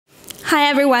Hi,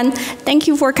 everyone. Thank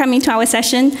you for coming to our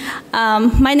session.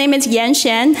 My name is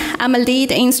Shen. I'm a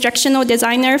lead instructional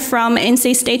designer from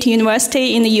NC State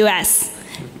University in the US.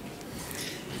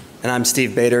 And I'm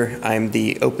Steve Bader. I'm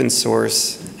the open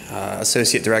source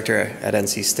associate director at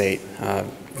NC State,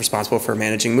 responsible for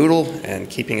managing Moodle and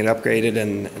keeping it upgraded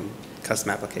and custom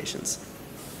applications.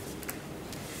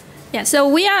 Yeah, so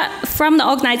we are from the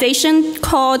organization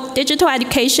called Digital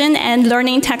Education and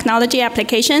Learning Technology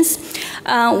Applications.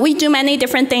 We do many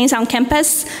different things on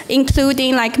campus,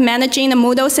 including like managing the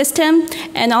Moodle system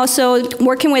and also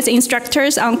working with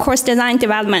instructors on course design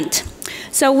development.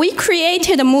 So we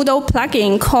created a Moodle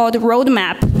plugin called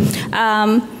Roadmap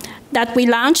that we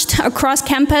launched across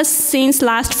campus since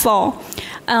last fall.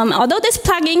 Although this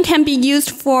plugin can be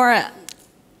used for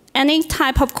any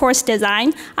type of course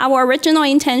design, our original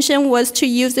intention was to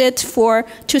use it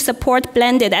to support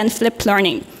blended and flipped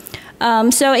learning.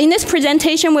 So in this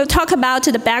presentation, we'll talk about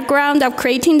the background of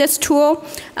creating this tool,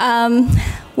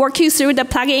 walk you through the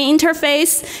plugin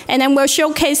interface, and then we'll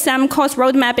showcase some course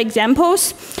roadmap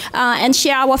examples and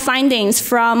share our findings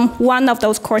from one of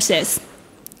those courses.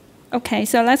 Okay,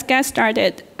 so let's get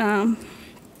started.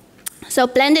 So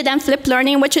blended and flipped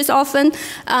learning, which is often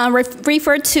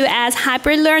referred to as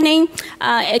hybrid learning,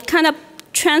 it kind of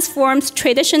transforms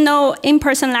traditional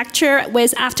in-person lecture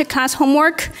with after-class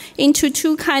homework into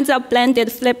two kinds of blended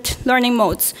flipped learning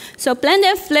modes. So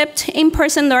blended flipped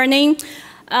in-person learning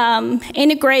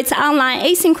integrates online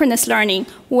asynchronous learning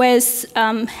with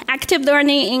active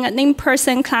learning in an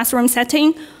in-person classroom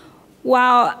setting,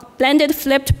 while blended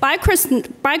flipped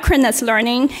bicronous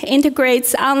learning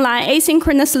integrates online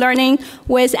asynchronous learning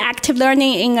with active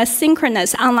learning in a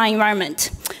synchronous online environment.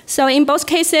 So in both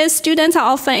cases, students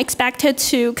are often expected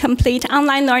to complete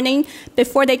online learning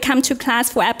before they come to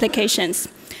class for applications,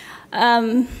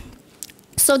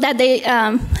 so that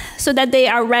they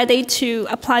are ready to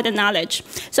apply the knowledge.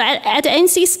 So at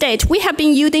NC State, we have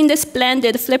been using this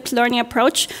blended flipped learning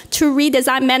approach to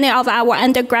redesign many of our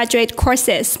undergraduate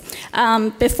courses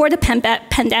before the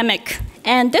pandemic.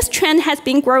 And this trend has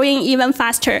been growing even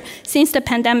faster since the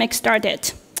pandemic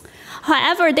started.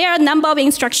 However, there are a number of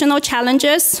instructional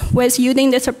challenges with using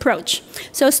this approach.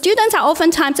 So students are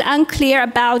oftentimes unclear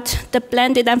about the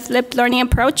blended and flipped learning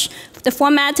approach, the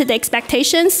format, the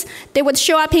expectations. They would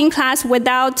show up in class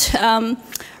without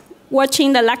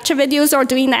watching the lecture videos or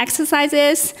doing the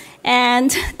exercises,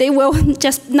 and they will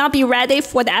just not be ready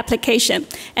for the application.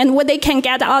 And what they can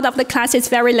get out of the class is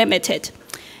very limited.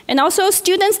 And also,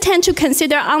 students tend to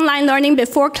consider online learning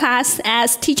before class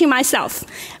as teaching myself,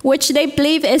 which they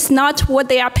believe is not what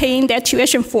they are paying their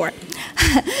tuition for.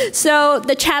 So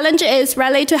the challenge is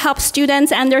really to help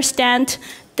students understand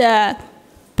the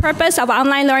purpose of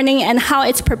online learning and how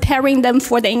it's preparing them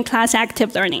for the in-class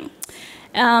active learning.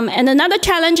 And another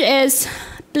challenge is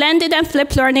blended and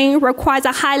flipped learning requires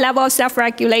a high level of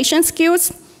self-regulation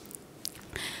skills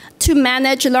to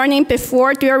manage learning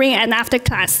before, during, and after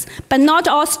class. But not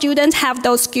all students have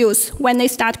those skills when they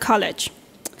start college.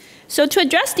 So to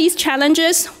address these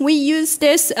challenges, we use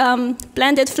this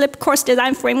blended flipped course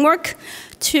design framework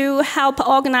to help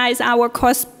organize our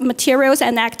course materials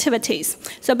and activities.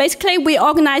 So basically, we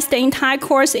organize the entire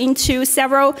course into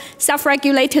several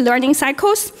self-regulated learning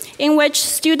cycles in which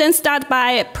students start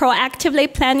by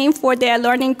proactively planning for their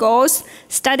learning goals,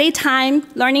 study time,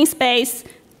 learning space,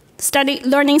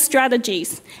 learning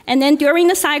strategies. And then during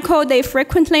the cycle, they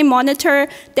frequently monitor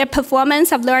their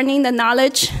performance of learning the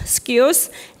knowledge,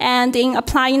 skills, and in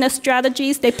applying the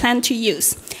strategies they plan to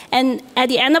use. And at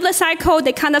the end of the cycle,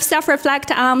 they kind of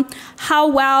self-reflect on how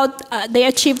well they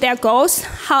achieved their goals,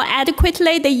 how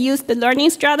adequately they used the learning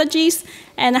strategies,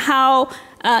 and how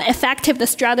effective the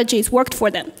strategies worked for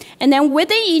them. And then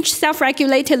within each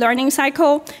self-regulated learning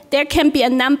cycle, there can be a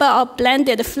number of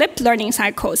blended flipped learning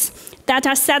cycles that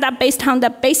are set up based on the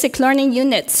basic learning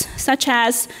units, such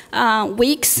as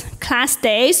weeks, class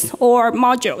days, or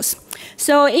modules.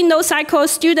 So in those cycles,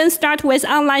 students start with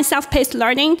online self-paced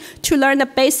learning to learn the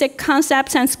basic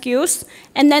concepts and skills,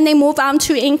 and then they move on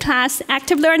to in-class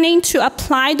active learning to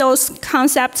apply those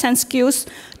concepts and skills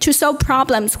to solve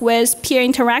problems with peer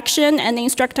interaction and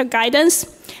instructor guidance.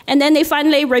 And then they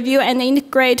finally review and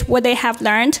integrate what they have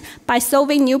learned by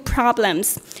solving new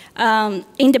problems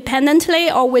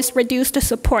independently or with reduced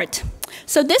support.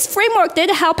 So this framework did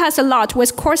help us a lot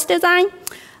with course design,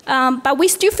 but we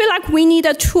still feel like we need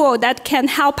a tool that can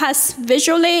help us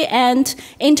visually and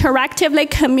interactively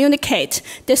communicate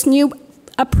this new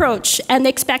approach and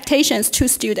expectations to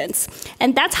students.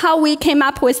 And that's how we came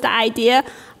up with the idea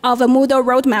of a Moodle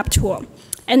roadmap tool.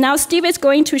 And now Steve is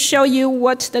going to show you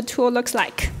what the tool looks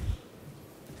like.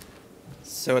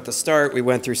 So at the start, we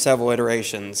went through several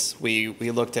iterations. We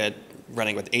looked at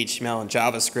running with HTML and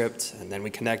JavaScript, and then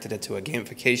we connected it to a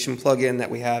gamification plugin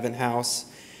that we have in-house,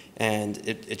 and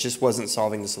it just wasn't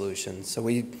solving the solution. So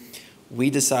we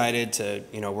decided to,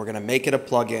 we're going to make it a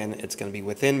plugin. It's going to be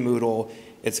within Moodle.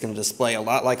 It's going to display a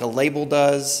lot like a label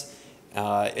does.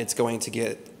 It's going to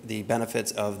get the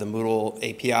benefits of the Moodle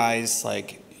APIs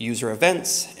like user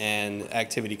events and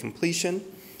activity completion,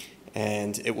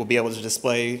 and it will be able to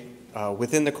display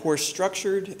within the course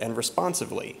structured and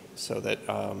responsively so that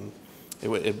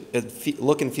it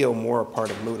look and feel more a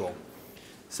part of Moodle.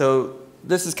 So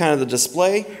this is kind of the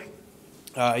display.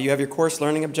 You have your course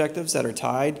learning objectives that are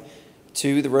tied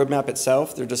to the roadmap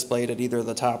itself. They're displayed at either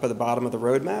the top or the bottom of the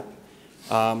roadmap.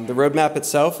 The roadmap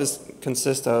itself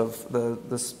consists of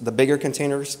the bigger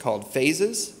containers called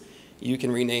phases. You can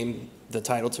rename the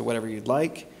title to whatever you'd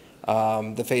like.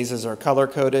 The phases are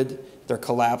color-coded. They're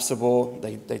collapsible.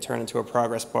 They turn into a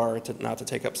progress bar not to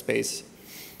take up space.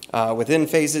 Within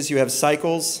phases, you have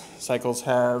cycles. Cycles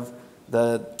have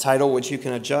the title, which you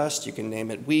can adjust. You can name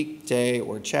it week, day,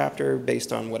 or chapter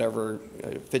based on whatever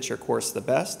fits your course the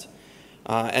best.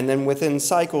 And then within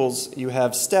cycles, you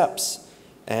have steps.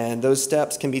 And those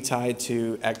steps can be tied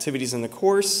to activities in the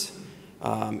course.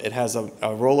 It has a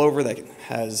rollover that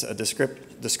has a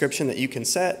description that you can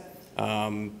set.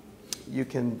 You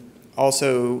can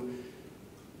also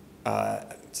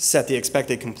set the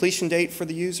expected completion date for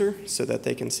the user so that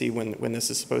they can see when this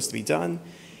is supposed to be done.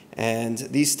 And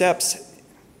these steps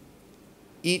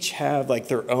each have like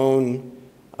their own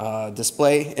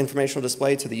informational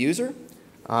display to the user.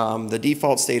 The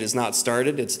default state is not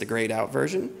started, it's the grayed out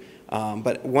version.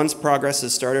 But once progress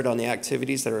is started on the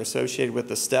activities that are associated with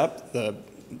the step, the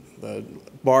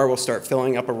bar will start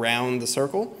filling up around the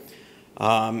circle.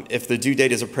 If the due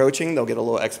date is approaching, they'll get a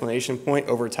little exclamation point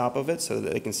over top of it so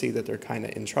that they can see that they're kind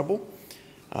of in trouble.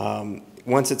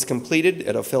 Once it's completed,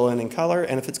 it'll fill in color,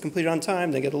 and if it's completed on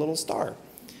time, they get a little star.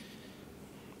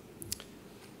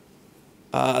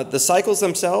 The cycles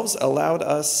themselves allowed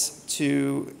us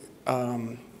to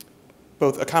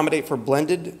both accommodate for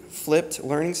blended, flipped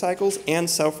learning cycles and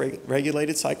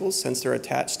self-regulated cycles since they're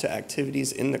attached to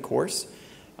activities in the course.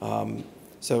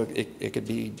 So it could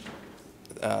be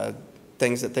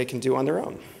things that they can do on their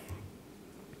own.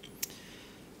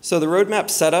 So the roadmap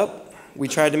setup, we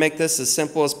tried to make this as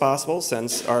simple as possible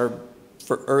since our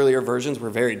earlier versions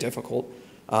were very difficult.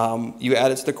 You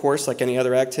add it to the course like any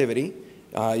other activity.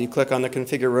 You click on the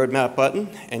Configure Roadmap button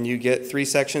and you get 3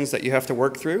 sections that you have to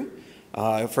work through.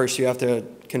 First, you have to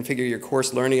configure your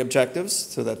course learning objectives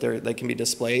so that they can be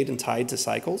displayed and tied to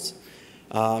cycles.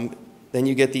 Then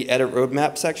you get the Edit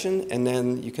Roadmap section, and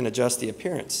then you can adjust the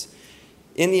appearance.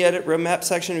 In the Edit Roadmap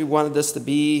section, we wanted this to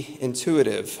be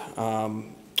intuitive.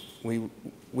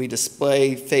 We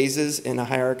display phases in a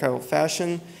hierarchical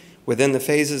fashion. Within the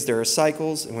phases, there are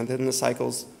cycles, and within the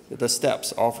cycles, the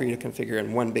steps, all for you to configure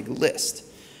in one big list.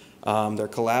 They're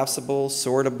collapsible,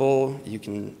 sortable, you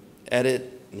can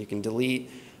edit, and you can delete,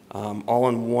 all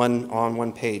on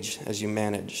one page as you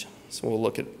manage. So we'll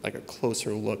look at like a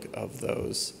closer look of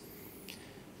those.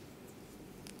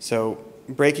 So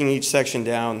breaking each section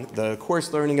down, the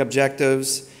course learning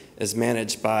objectives is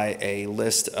managed by a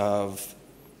list of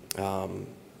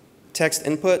text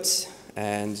inputs,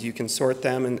 and you can sort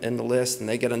them in the list, and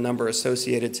they get a number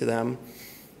associated to them.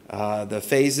 The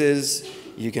phases,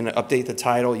 you can update the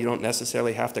title. You don't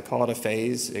necessarily have to call it a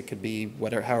phase. It could be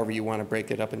however you want to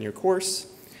break it up in your course.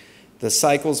 The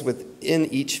cycles within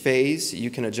each phase,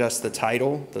 you can adjust the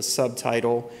title, the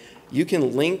subtitle. You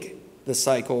can link the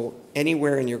cycle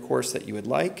anywhere in your course that you would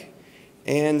like.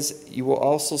 And you will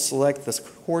also select the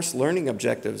course learning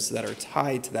objectives that are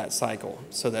tied to that cycle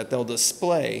so that they'll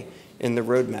display in the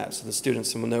roadmap so the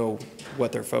students will know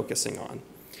what they're focusing on.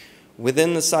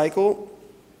 Within the cycle,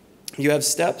 you have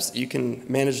steps. You can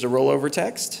manage the rollover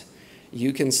text.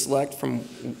 You can select from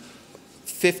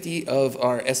 50 of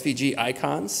our SVG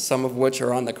icons, some of which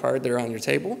are on the card that are on your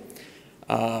table.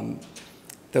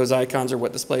 Those icons are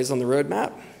what displays on the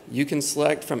roadmap. You can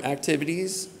select from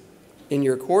activities in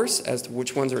your course as to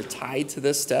which ones are tied to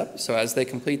this step. So as they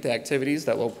complete the activities,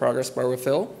 that little progress bar will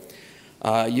fill.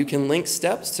 You can link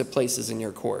steps to places in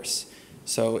your course.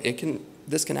 So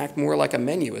this can act more like a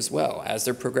menu as well. As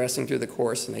they're progressing through the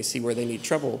course and they see where they need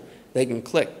trouble, they can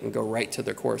click and go right to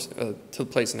their course, to the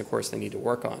place in the course they need to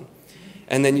work on.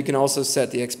 And then you can also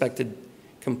set the expected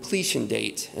completion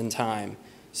date and time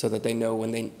so that they know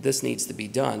when this needs to be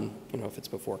done, if it's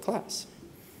before class.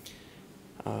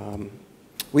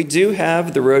 We do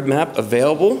have the roadmap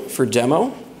available for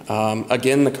demo.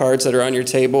 Again, the cards that are on your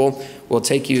table will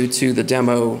take you to the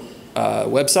demo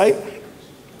website.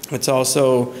 It's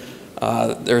also,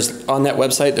 there's on that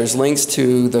website, there's links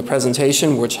to the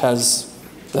presentation, which has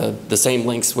the same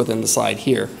links within the slide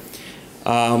here.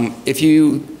 If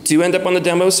you do end up on the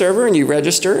demo server and you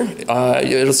register,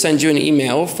 it'll send you an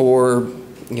email for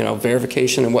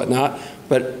verification and whatnot.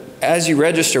 But as you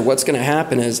register, what's going to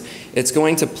happen is it's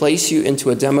going to place you into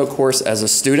a demo course as a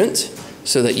student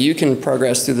so that you can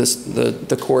progress through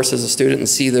the course as a student and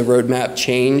see the roadmap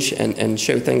change and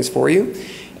show things for you.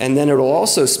 And then it'll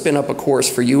also spin up a course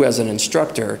for you as an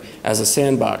instructor as a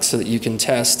sandbox so that you can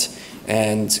test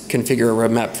and configure a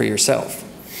roadmap for yourself.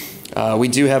 We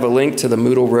do have a link to the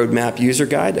Moodle Roadmap user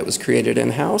guide that was created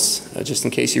in-house, just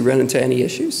in case you run into any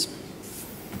issues.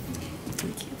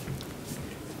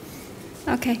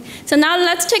 Okay, so now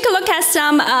let's take a look at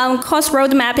some course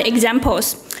roadmap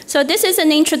examples. So this is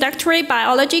an introductory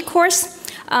biology course.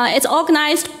 It's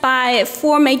organized by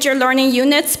 4 major learning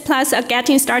units plus a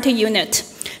getting started unit.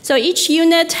 So each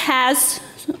unit has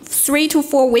 3 to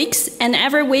 4 weeks, and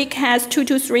every week has 2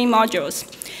 to 3 modules.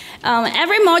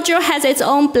 Every module has its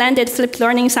own blended flipped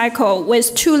learning cycle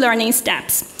with 2 learning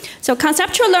steps. So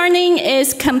conceptual learning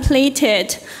is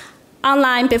completed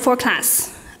online before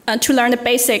class to learn the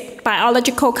basic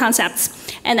biological concepts.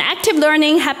 And active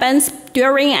learning happens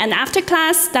during and after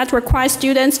class that requires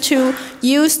students to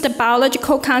use the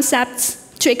biological concepts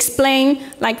to explain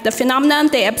the phenomenon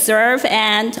they observe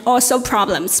and also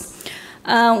problems.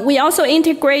 We also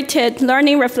integrated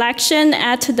learning reflection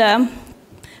at the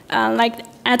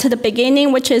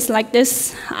beginning, which is like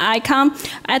this icon,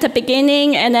 at the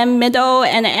beginning and then middle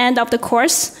and end of the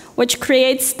course, which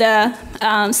creates the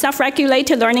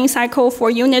self-regulated learning cycle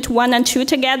for Unit 1 and 2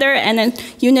 together, and then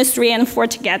Unit 3 and 4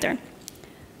 together.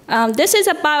 This is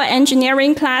a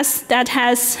bioengineering class that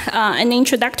has an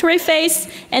introductory phase,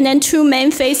 and then 2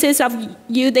 main phases of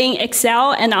using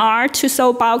Excel and R to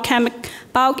solve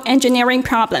bioengineering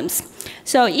problems.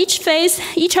 So each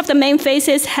of the main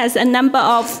phases has a number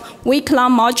of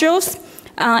week-long modules,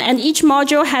 and each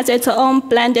module has its own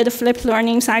blended flipped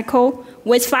learning cycle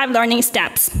with 5 learning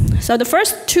steps. So the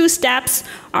first 2 steps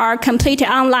are completed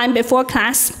online before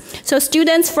class. So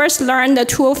students first learn the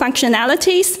tool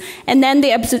functionalities, and then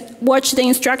they watch the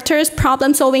instructor's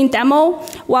problem-solving demo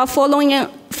while following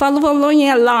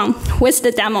along with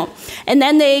the demo. And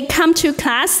then they come to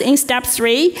class in step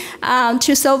 3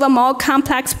 to solve a more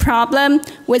complex problem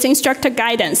with instructor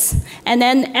guidance. And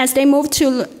then as they move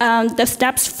to the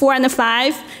steps 4 and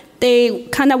 5, they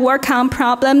kind of work on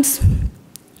problems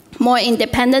more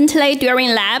independently during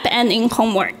lab and in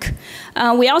homework.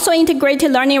 We also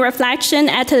integrated learning reflection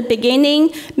at the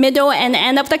beginning, middle, and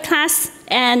end of the class,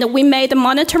 and we made the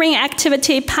monitoring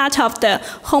activity part of the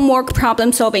homework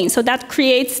problem solving. So that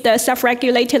creates the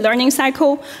self-regulated learning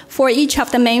cycle for each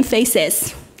of the main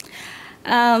phases.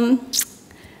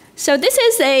 So this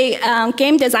is a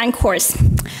game design course.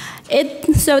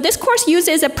 So this course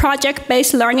uses a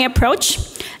project-based learning approach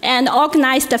and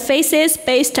organize the phases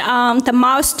based on the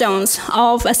milestones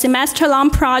of a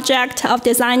semester-long project of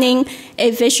designing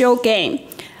a visual game,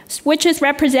 which is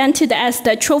represented as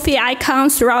the trophy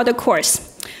icons throughout the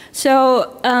course.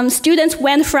 So students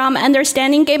went from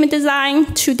understanding game design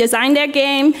to design their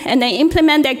game, and then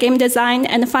implement their game design,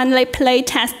 and finally play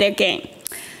test their game.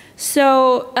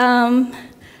 So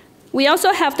we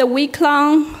also have the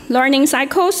week-long learning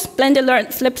cycles,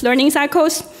 blended flipped learning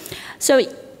cycles. So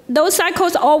those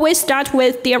cycles always start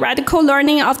with theoretical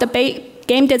learning of the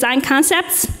game design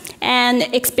concepts and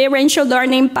experiential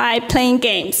learning by playing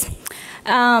games.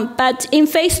 But in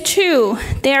phase 2,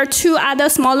 there are 2 other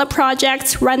smaller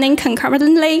projects running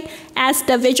concurrently as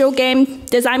the visual game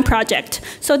design project.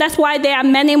 So that's why there are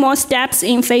many more steps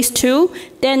in phase 2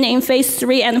 than in phase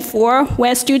 3 and 4,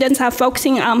 where students are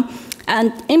focusing on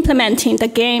implementing the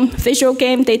visual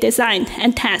game they design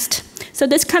and test. So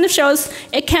this kind of shows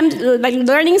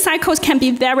learning cycles can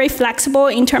be very flexible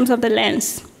in terms of the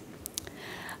length.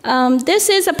 This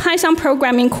is a Python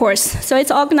programming course. So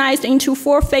it's organized into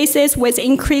 4 phases with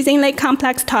increasingly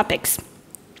complex topics.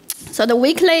 So the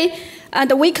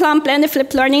week-long blended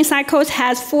flipped learning cycles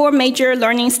has 4 major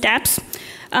learning steps.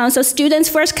 So students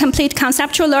first complete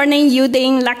conceptual learning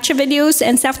using lecture videos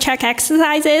and self-check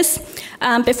exercises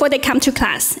before they come to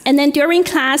class. And then during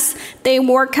class, they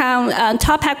work on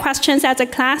topic questions as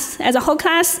a whole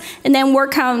class, and then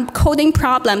work on coding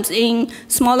problems in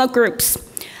smaller groups.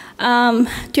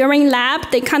 During lab,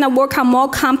 they kind of work on more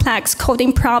complex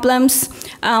coding problems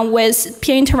with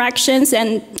peer interactions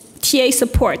and TA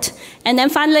support. And then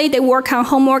finally, they work on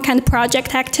homework and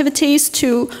project activities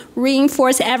to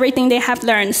reinforce everything they have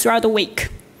learned throughout the week.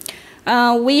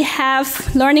 We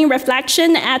have learning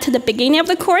reflection at the beginning of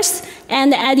the course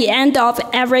and at the end of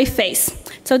every phase.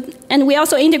 And we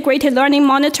also integrated learning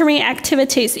monitoring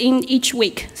activities in each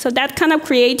week. So that kind of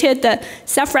created the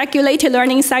self-regulated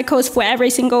learning cycles for every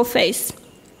single phase.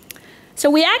 So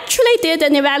we actually did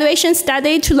an evaluation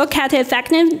study to look at the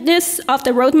effectiveness of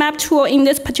the roadmap tool in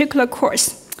this particular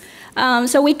course.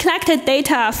 So we collected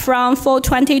data from fall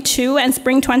 22 and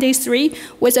spring 23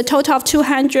 with a total of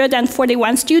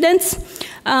 241 students.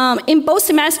 In both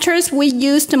semesters, we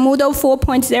used Moodle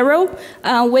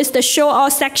 4.0 with the show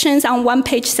all sections on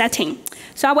one-page setting.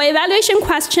 So our evaluation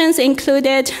questions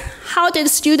included, how did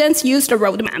students use the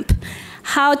roadmap?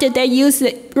 How did they use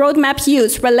the roadmap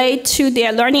use relate to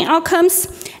their learning outcomes?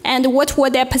 And what were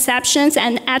their perceptions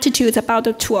and attitudes about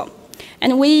the tool?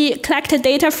 And we collected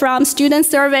data from student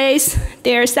surveys,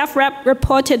 their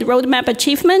self-reported roadmap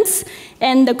achievements,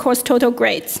 and the course total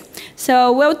grades.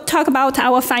 So we'll talk about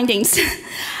our findings.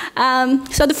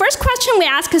 So the first question we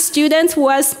asked students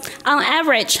was, on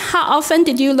average, how often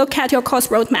did you look at your course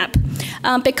roadmap?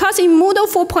 Because in Moodle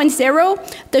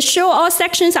 4.0, the show all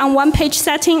sections on one-page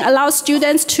setting allows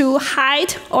students to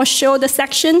hide or show the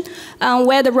section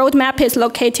where the roadmap is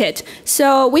located.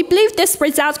 So we believe this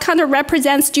result kind of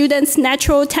represents students'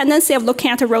 natural tendency of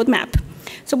looking at a roadmap.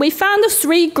 So we found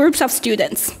 3 groups of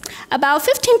students. About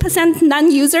 15%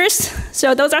 non-users,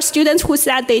 so those are students who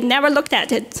said they never looked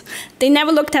at it. They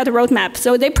never looked at the roadmap,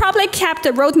 so they probably kept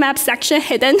the roadmap section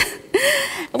hidden.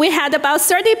 We had about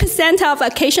 30% of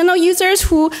occasional users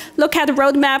who look at the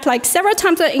roadmap like several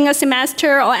times in a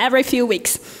semester or every few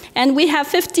weeks. And we have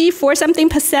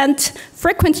 54%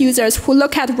 frequent users who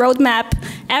look at the roadmap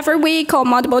every week or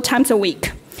multiple times a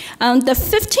week. The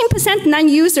 15%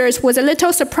 non-users was a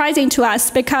little surprising to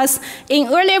us because in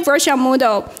earlier version of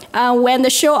Moodle, when the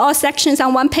show all sections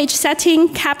on one-page setting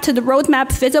kept the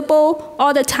roadmap visible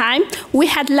all the time, we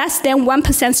had less than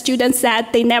 1% students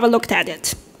that they never looked at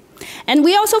it. And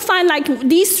we also find like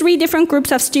these 3 different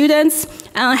groups of students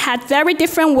had very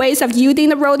different ways of using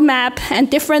the roadmap and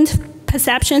different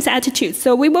perceptions, attitudes.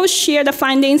 So we will share the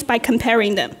findings by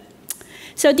comparing them.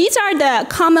 So these are the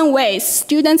common ways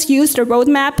students use the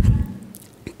roadmap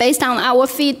based on our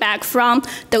feedback from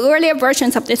the earlier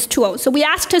versions of this tool. So we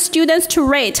asked the students to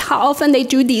rate how often they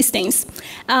do these things.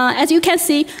 As you can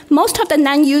see, most of the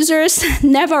non-users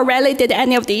never really did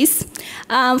any of these.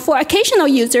 For occasional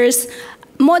users,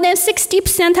 more than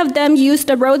 60% of them use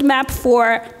the roadmap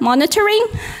for monitoring,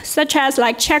 such as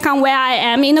like check on where I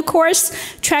am in the course,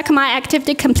 track my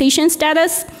activity completion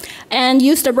status, and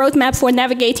use the roadmap for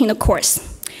navigating the course.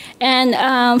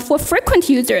 And for frequent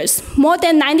users, more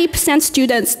than 90%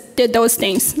 students did those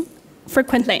things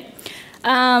frequently.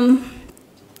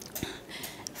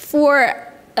 For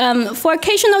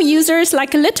occasional users,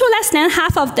 like a little less than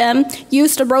half of them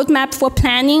use the roadmap for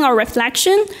planning or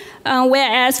reflection,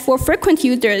 whereas for frequent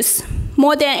users,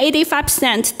 more than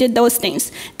 85% did those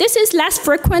things. This is less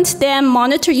frequent than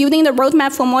using the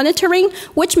roadmap for monitoring,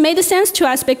 which made sense to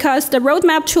us because the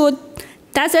roadmap tool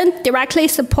doesn't directly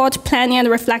support planning and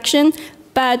reflection,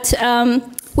 but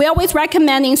we always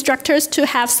recommend instructors to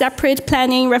have separate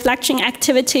planning, reflection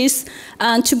activities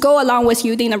to go along with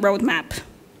using the roadmap.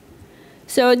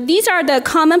 So these are the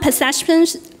common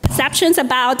perceptions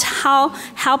about how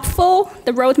helpful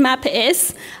the roadmap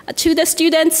is to the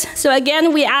students. So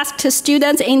again, we asked the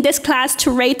students in this class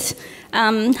to rate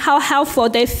how helpful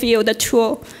they feel the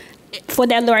tool for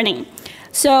their learning.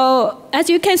 So as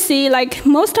you can see, like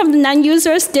most of the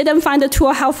non-users didn't find the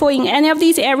tool helpful in any of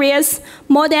these areas.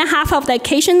 More than half of the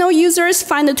occasional users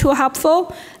find the tool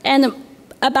helpful, and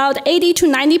about 80 to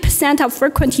 90% of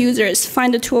frequent users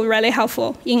find the tool really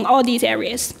helpful in all these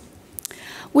areas.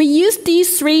 We used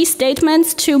these 3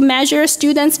 statements to measure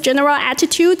students' general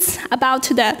attitudes about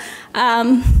the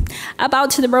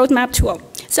roadmap tool.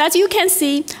 So as you can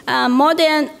see,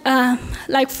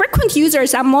 frequent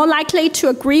users are more likely to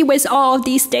agree with all of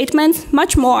these statements,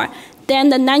 much more than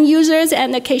the non-users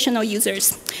and occasional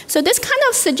users. So this kind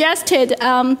of suggested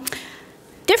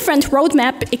different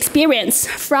roadmap experience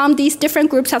from these different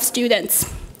groups of students.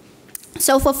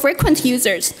 So for frequent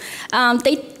users,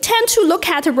 they tend to look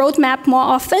at a roadmap more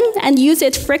often and use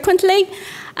it frequently,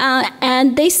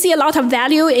 and they see a lot of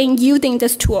value in using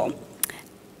this tool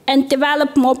and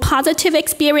develop more positive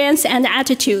experience and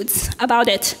attitudes about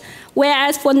it.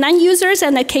 Whereas for non-users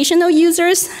and occasional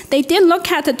users, they didn't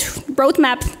look at the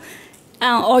roadmap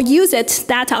or use it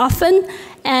that often,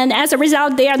 and as a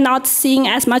result, they are not seeing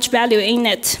as much value in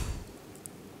it.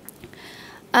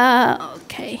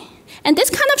 Okay. And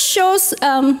this kind of shows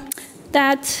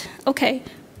that, okay.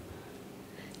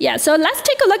 Yeah, so let's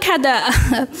take a look at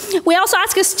the, we also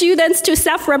ask students to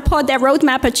self-report their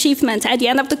roadmap achievements at the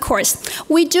end of the course.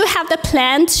 We do have the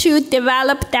plan to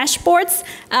develop dashboards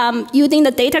using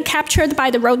the data captured by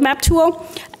the roadmap tool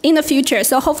in the future.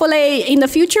 So hopefully in the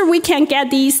future we can get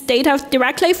these data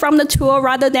directly from the tool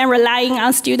rather than relying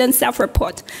on students'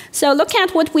 self-report. So look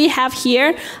at what we have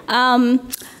here.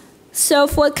 So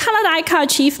for colored icon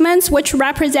achievements, which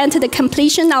represent the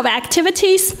completion of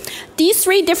activities, these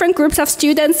 3 different groups of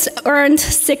students earned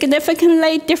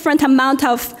significantly different amount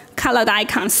of colored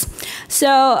icons.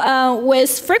 So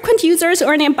with frequent users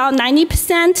earning about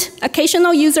 90%,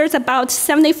 occasional users about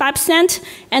 75%,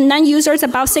 and non-users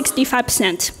about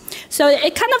 65%. So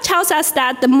it kind of tells us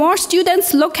that the more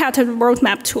students look at the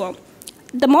roadmap tool,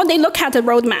 the more they look at the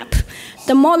roadmap,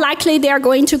 the more likely they are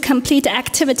going to complete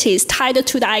activities tied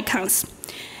to the icons.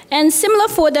 And similar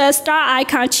for the star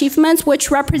icon achievements,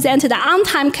 which represent the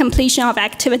on-time completion of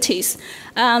activities.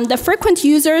 The frequent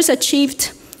users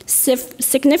achieved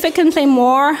significantly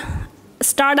more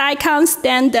star icons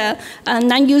than the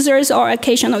non-users or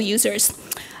occasional users.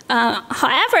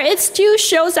 However, it still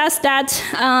shows us that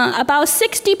about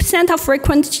 60% of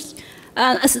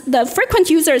the frequent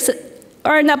users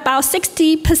earn about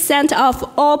 60% of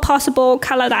all possible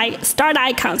colored starred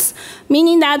icons,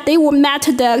 meaning that they will meet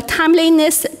the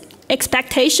timeliness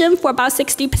expectation for about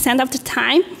 60% of the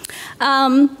time.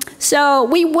 So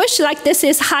we wish like this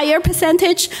is higher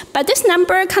percentage, but this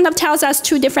number kind of tells us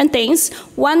 2 different things.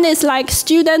 One is like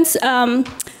students,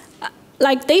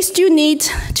 like they still need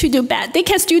to do better. They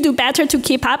can still do better to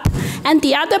keep up. And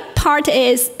the other part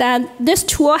is that this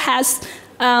tool has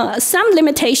some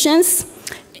limitations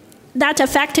that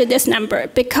affected this number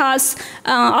because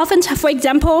often, for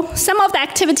example, some of the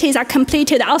activities are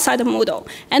completed outside of Moodle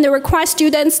and they require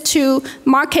students to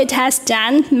mark it as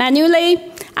done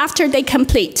manually after they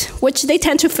complete, which they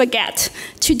tend to forget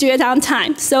to do it on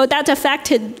time. So that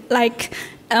affected like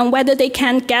whether they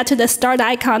can get to the start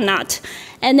icon or not.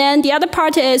 And then the other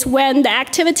part is when the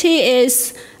activity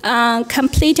is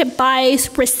completed by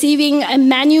receiving a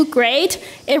manual grade,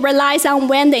 it relies on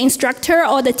when the instructor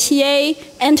or the TA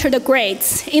enter the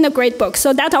grades in the grade book.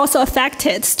 So that also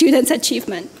affected students'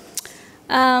 achievement.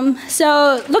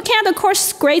 So looking at the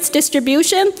course grades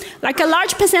distribution, like a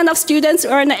large percent of students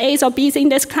earn A's or B's in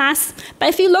this class. But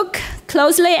if you look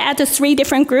closely at the 3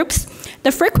 different groups,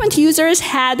 the frequent users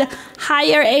had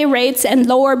higher A rates and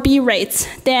lower B rates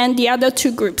than the other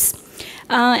 2 groups.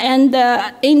 And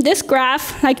in this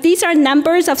graph, like these are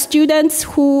numbers of students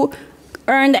who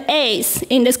earned A's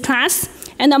in this class.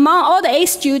 And among all the A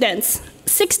students,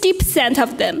 60%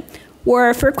 of them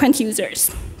were frequent users.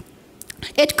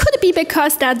 It could be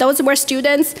because that those were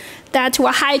students that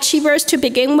were high achievers to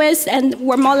begin with and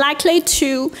were more likely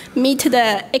to meet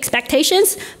the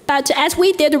expectations. But as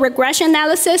we did regression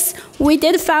analysis, we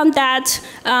did find that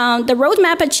the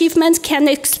roadmap achievements can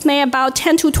explain about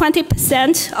 10 to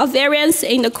 20% of variance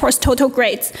in the course total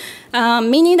grades,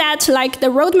 meaning that like the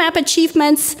roadmap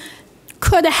achievements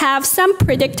could have some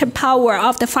predictive power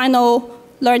of the final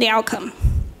learning outcome.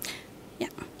 Yeah.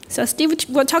 So Steve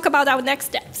will talk about our next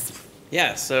steps.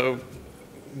 Yeah, so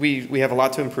we have a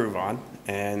lot to improve on,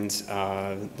 and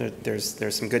there's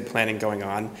some good planning going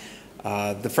on.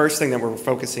 The first thing that we're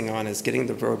focusing on is getting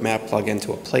the roadmap plugin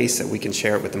to a place that we can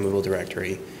share it with the Moodle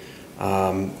directory.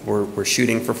 We're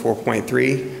shooting for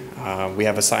 4.3. We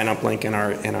have a sign-up link in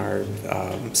our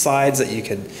slides that you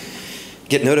could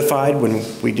get notified when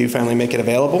we do finally make it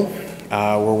available.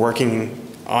 We're working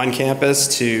on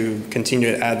campus to continue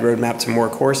to add roadmap to more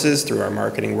courses through our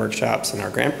marketing workshops and our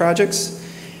grant projects.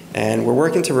 And we're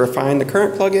working to refine the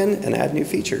current plugin and add new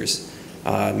features,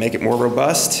 make it more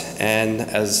robust. And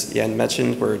as Yen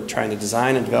mentioned, we're trying to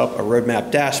design and develop a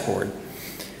roadmap dashboard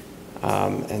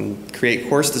and create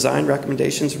course design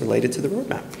recommendations related to the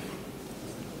roadmap.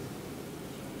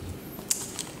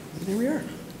 And there we are.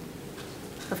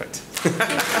 Perfect.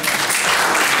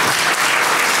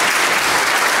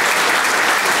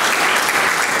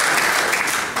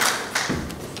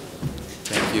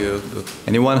 Thank you.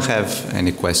 Anyone have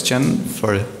any question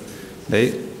for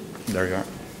Dave? There you are.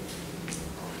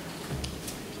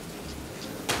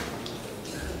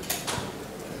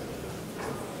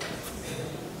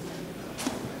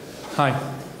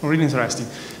 Hi, really interesting.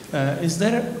 Is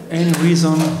there any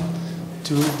reason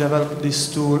to develop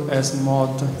this tool as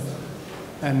mod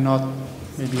and not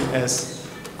maybe as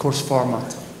course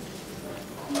format?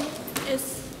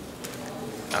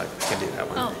 I can do that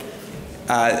one.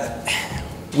 Oh.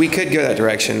 We could go that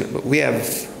direction, but we have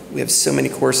so many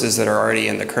courses that are already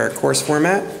in the current course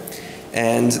format,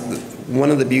 and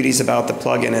one of the beauties about the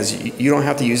plugin is you don't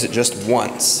have to use it just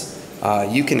once.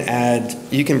 you can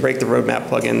break the roadmap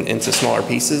plugin into smaller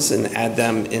pieces and add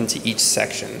them into each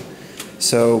section.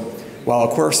 So while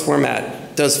a course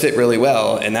format does fit really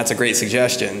well, and that's a great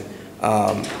suggestion,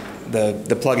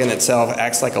 the plugin itself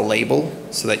acts like a label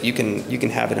so that you can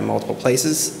have it in multiple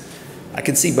places. I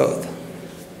could see both.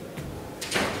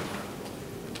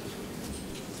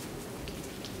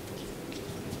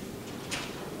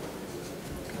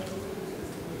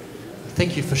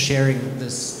 Thank you for sharing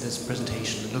this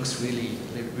presentation. It looks really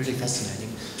fascinating.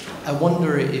 I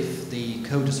wonder if the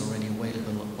code is already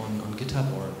available on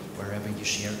GitHub or wherever you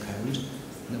share code,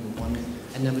 number one.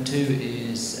 And number two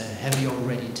is, have you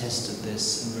already tested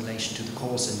this in relation to the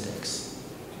course index?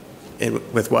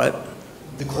 With what?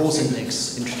 The course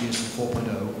index introduced in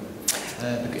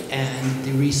 4.0, and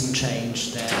the recent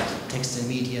change that text and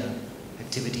media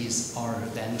activities are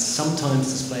then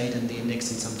sometimes displayed in the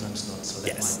index and sometimes not, so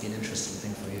that Yes. might be an interesting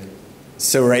thing for you.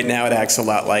 So right now it acts a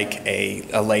lot like a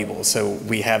label. So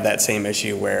we have that same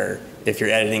issue where if you're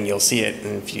editing, you'll see it,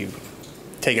 and if you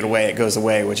take it away, it goes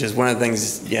away, which is one of the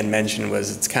things Yen mentioned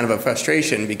was it's kind of a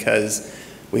frustration because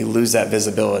we lose that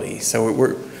visibility. So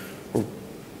we're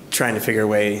trying to figure a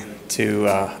way to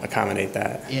accommodate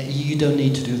that. Yeah, you don't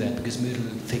need to do that because Moodle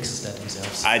fixes that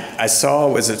themselves. I saw,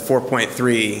 was it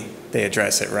 4.3, they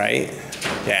address it, right?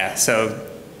 Yeah, so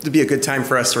it'd be a good time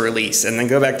for us to release. And then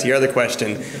go back to your other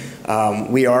question.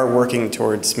 We are working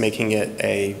towards making it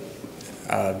a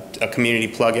community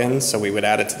plugin, so we would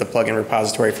add it to the plugin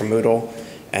repository for Moodle,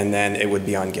 and then it would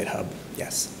be on GitHub,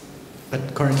 yes.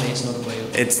 But currently it's not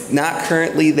available. It's not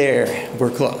currently there. We're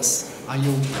close. Are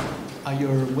you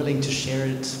willing to share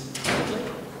it publicly?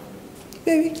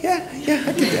 Maybe, yeah,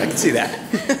 I can see that.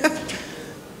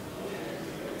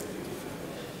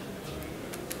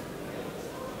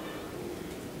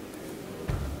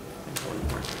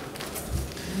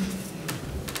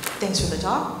 Thanks for the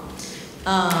talk.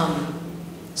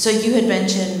 So you had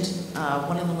mentioned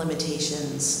one of the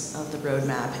limitations of the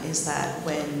roadmap is that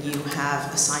when you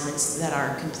have assignments that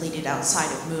are completed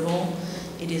outside of Moodle,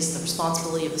 it is the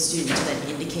responsibility of the student to then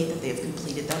indicate that they have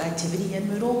completed that activity in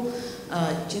Moodle.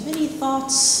 Do you have any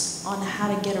thoughts on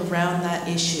how to get around that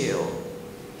issue?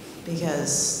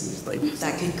 Because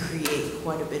that could create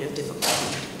quite a bit of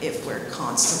difficulty if we're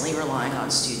constantly relying on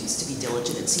students to be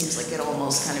diligent. It seems like it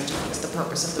almost kind of defeats the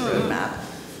purpose of the roadmap.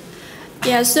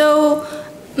 Yeah, so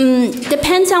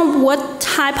depends on what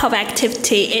type of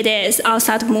activity it is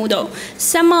outside of Moodle.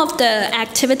 Some of the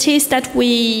activities that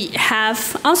we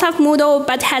have outside of Moodle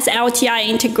but has LTI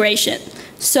integration.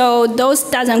 So those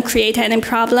doesn't create any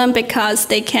problem because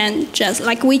they can just,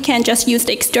 like we can just use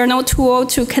the external tool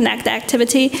to connect the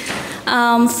activity.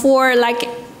 For like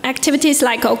activities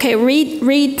like, okay,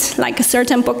 read like a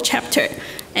certain book chapter,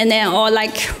 and then, or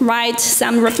like write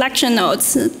some reflection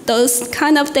notes, those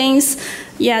kind of things,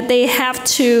 yeah, they have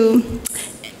to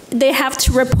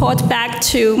report back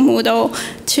to Moodle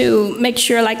to make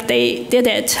sure like they did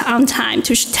it on time,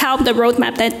 to tell the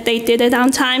roadmap that they did it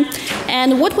on time.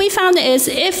 And what we found is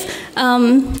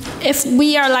if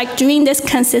we are like doing this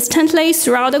consistently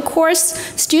throughout the course,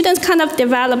 students kind of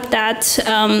develop that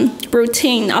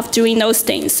routine of doing those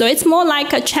things. So it's more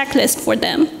like a checklist for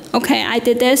them. Okay, I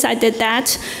did this, I did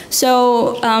that.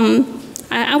 So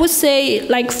I would say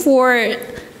like for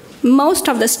most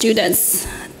of the students,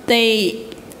 they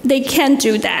can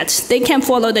do that. They can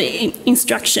follow the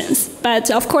instructions. But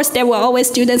of course, there were always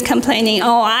students complaining,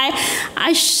 oh,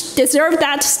 I deserve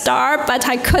that star, but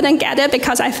I couldn't get it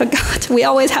because I forgot. We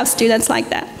always have students like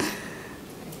that.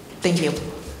 Thank you.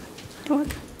 You're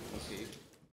welcome.